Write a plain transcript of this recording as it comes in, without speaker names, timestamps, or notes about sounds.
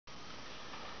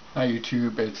Hi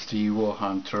YouTube, it's the Wool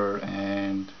Hunter,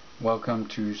 and welcome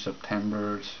to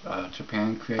September's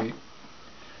Japan Crate.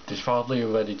 There's probably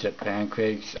already Japan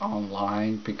Crates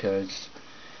online because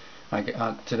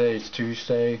today is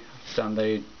Tuesday,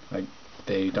 Sunday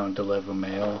they don't deliver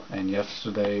mail, and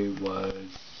yesterday was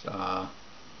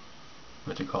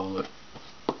what do you call it?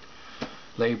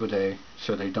 Labor Day,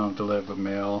 so they don't deliver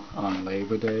mail on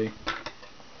Labor Day.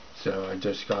 So I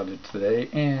just got it today,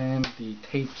 and the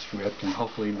tape's ripped, and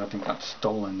hopefully nothing got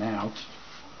stolen out.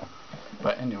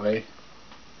 But anyway,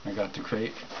 I got the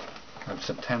crate of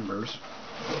September's,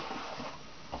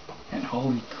 and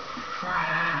holy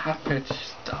crap, it's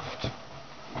stuffed.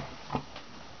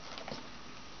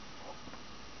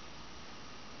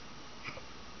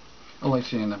 All I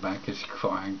see in the back is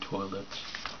crying toilets,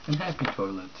 and happy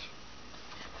toilets.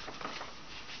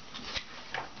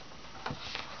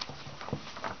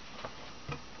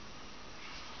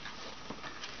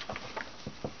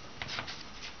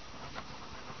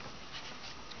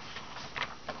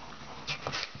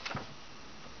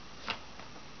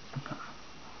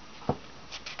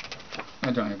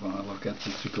 I don't even want to look at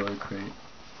the Sugoi crate.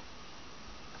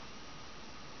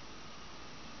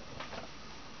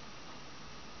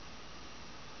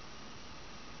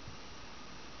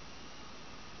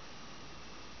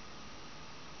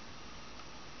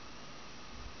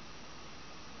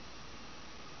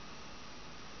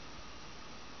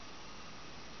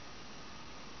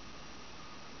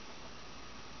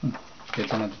 Get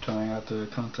time to try out the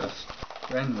contest.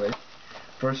 Anyway,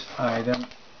 first item,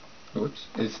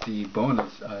 is the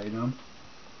bonus item.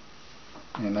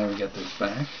 And now we get this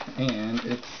back, and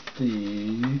it's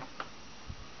the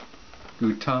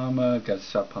Gutama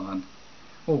Gasapan,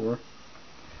 or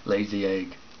Lazy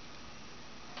Egg.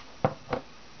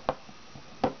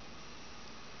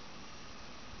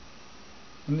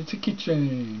 And it's a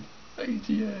keychain!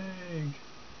 Lazy Egg!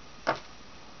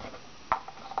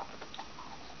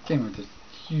 Came with this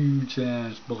huge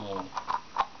ass ball.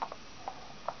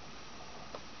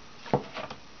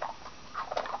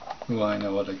 Well, I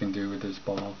know what I can do with this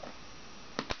ball.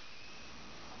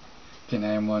 Can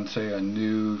anyone say a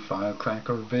new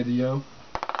firecracker video?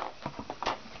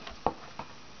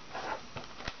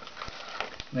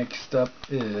 Next up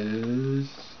is,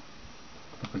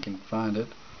 if we can find it,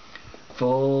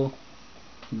 full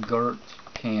Gurt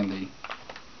candy.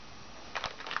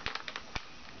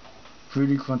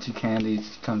 Fruity crunchy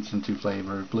candies comes in two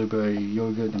flavors: blueberry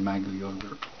yogurt and mango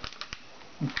yogurt.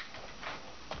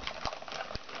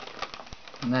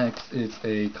 Next is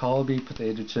a Kalbi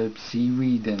potato chip,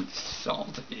 seaweed and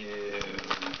salt. Ew.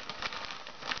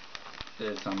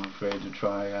 This I'm afraid to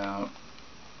try out.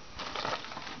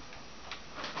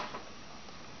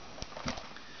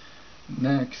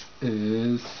 Next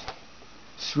is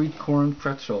sweet corn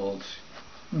pretzels.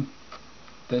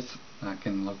 This I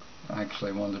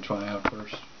actually want to try out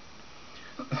first.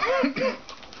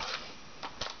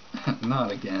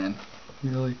 Not again.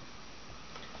 Really?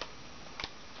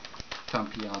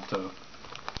 Campiato.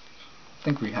 I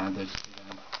think we had this.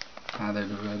 Had it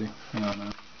already. I don't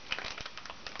know.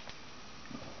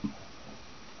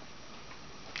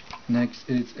 Next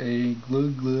is a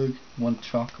Glug Glug One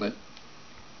Chocolate.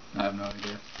 I have no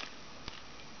idea.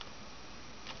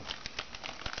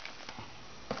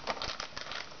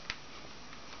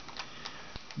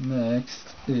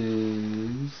 Next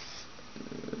is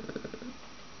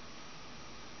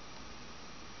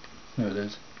there it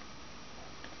is.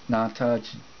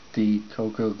 Natach the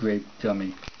Cocoa Grape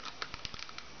Gummy.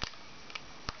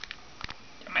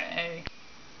 Yummy!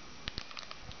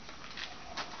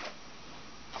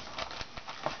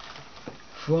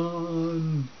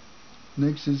 Fun!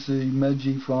 Next is a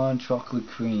Meiji Flan Chocolate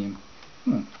Cream.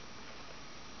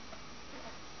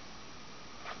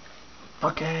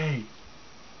 Okay!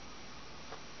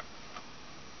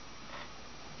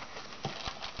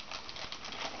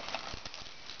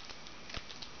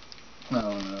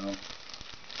 Oh no.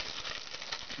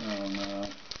 Oh no.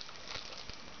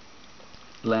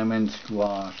 Lemon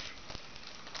squash.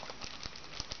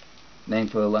 Name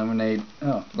for a lemonade.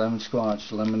 Oh, lemon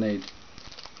squash lemonade.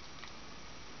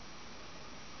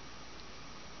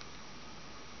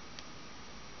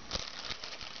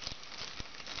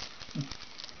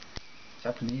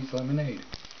 Japanese lemonade.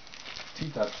 Two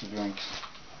types of drinks.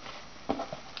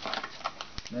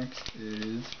 Next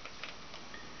is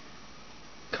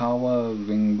Kawa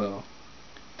Ringbo.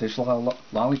 There's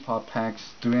lollipop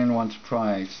packs 3-in-1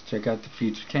 surprise. Check out the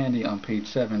featured candy on page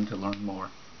 7 to learn more.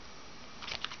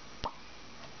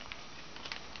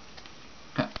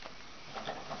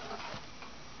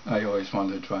 I always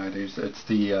wanted to try these. It's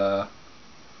the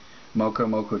Mocha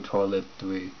Mocha Toilet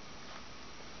 3.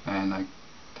 And I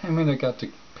I mean, I got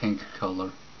the pink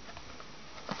color.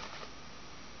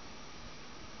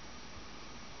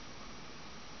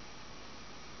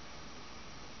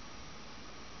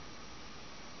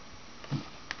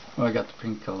 Well, I got the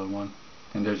pink color one.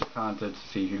 And there's a contest to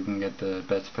see who can get the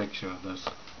best picture of this.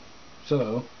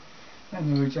 So, I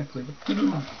know exactly what to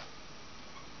do.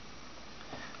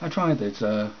 I tried this.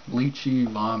 Lychee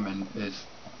ramen is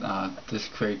this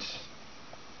crate's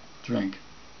drink.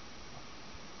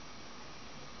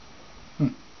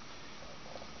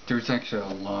 There's actually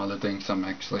a lot of things I'm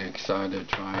actually excited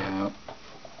to try out.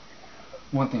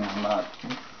 One thing I'm not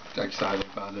excited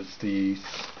about is the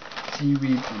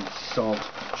seaweed and salt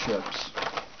chips.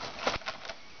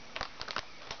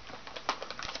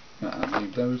 I'll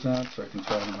leave those out so I can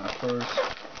try them out first.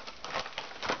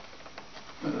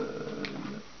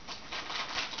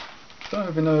 Don't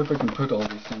even know if I can put all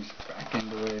these things back in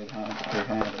the way they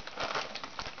had it.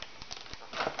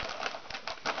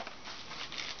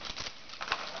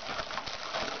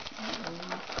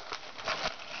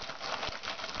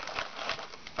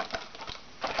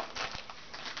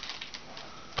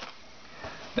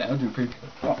 That'll do pretty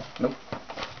good. Oh, nope.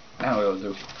 Now it'll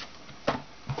do.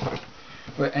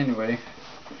 But anyway,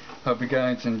 hope you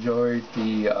guys enjoyed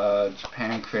the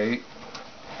Japan crate.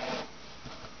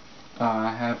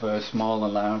 I have a small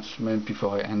announcement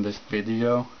before I end this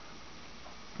video.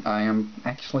 I am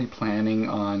actually planning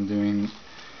on doing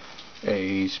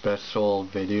a special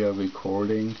video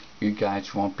recording. You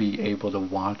guys won't be able to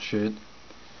watch it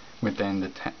within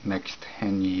the next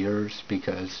 10 years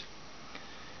because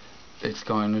it's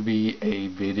going to be a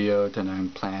video that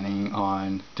I'm planning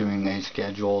on doing a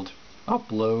scheduled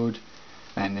upload,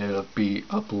 and it'll be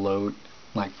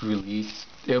released.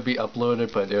 It'll be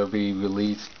uploaded, but it'll be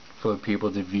released for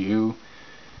people to view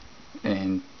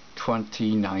in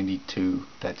 2092.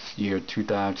 That's year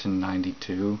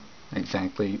 2092,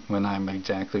 exactly when I'm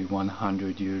exactly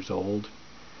 100 years old.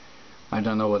 I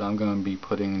don't know what I'm going to be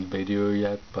putting in the video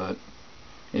yet, but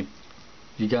if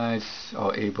you guys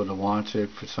are able to watch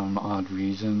it for some odd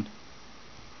reason,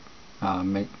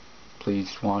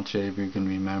 please watch it if you can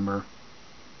remember.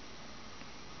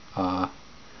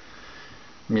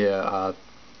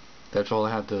 That's all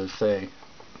I have to say.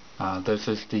 This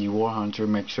is the War Hunter.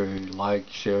 Make sure you like,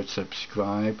 share,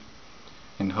 subscribe,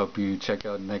 and hope you check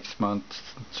out next month's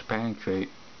Japan crate.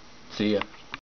 See ya.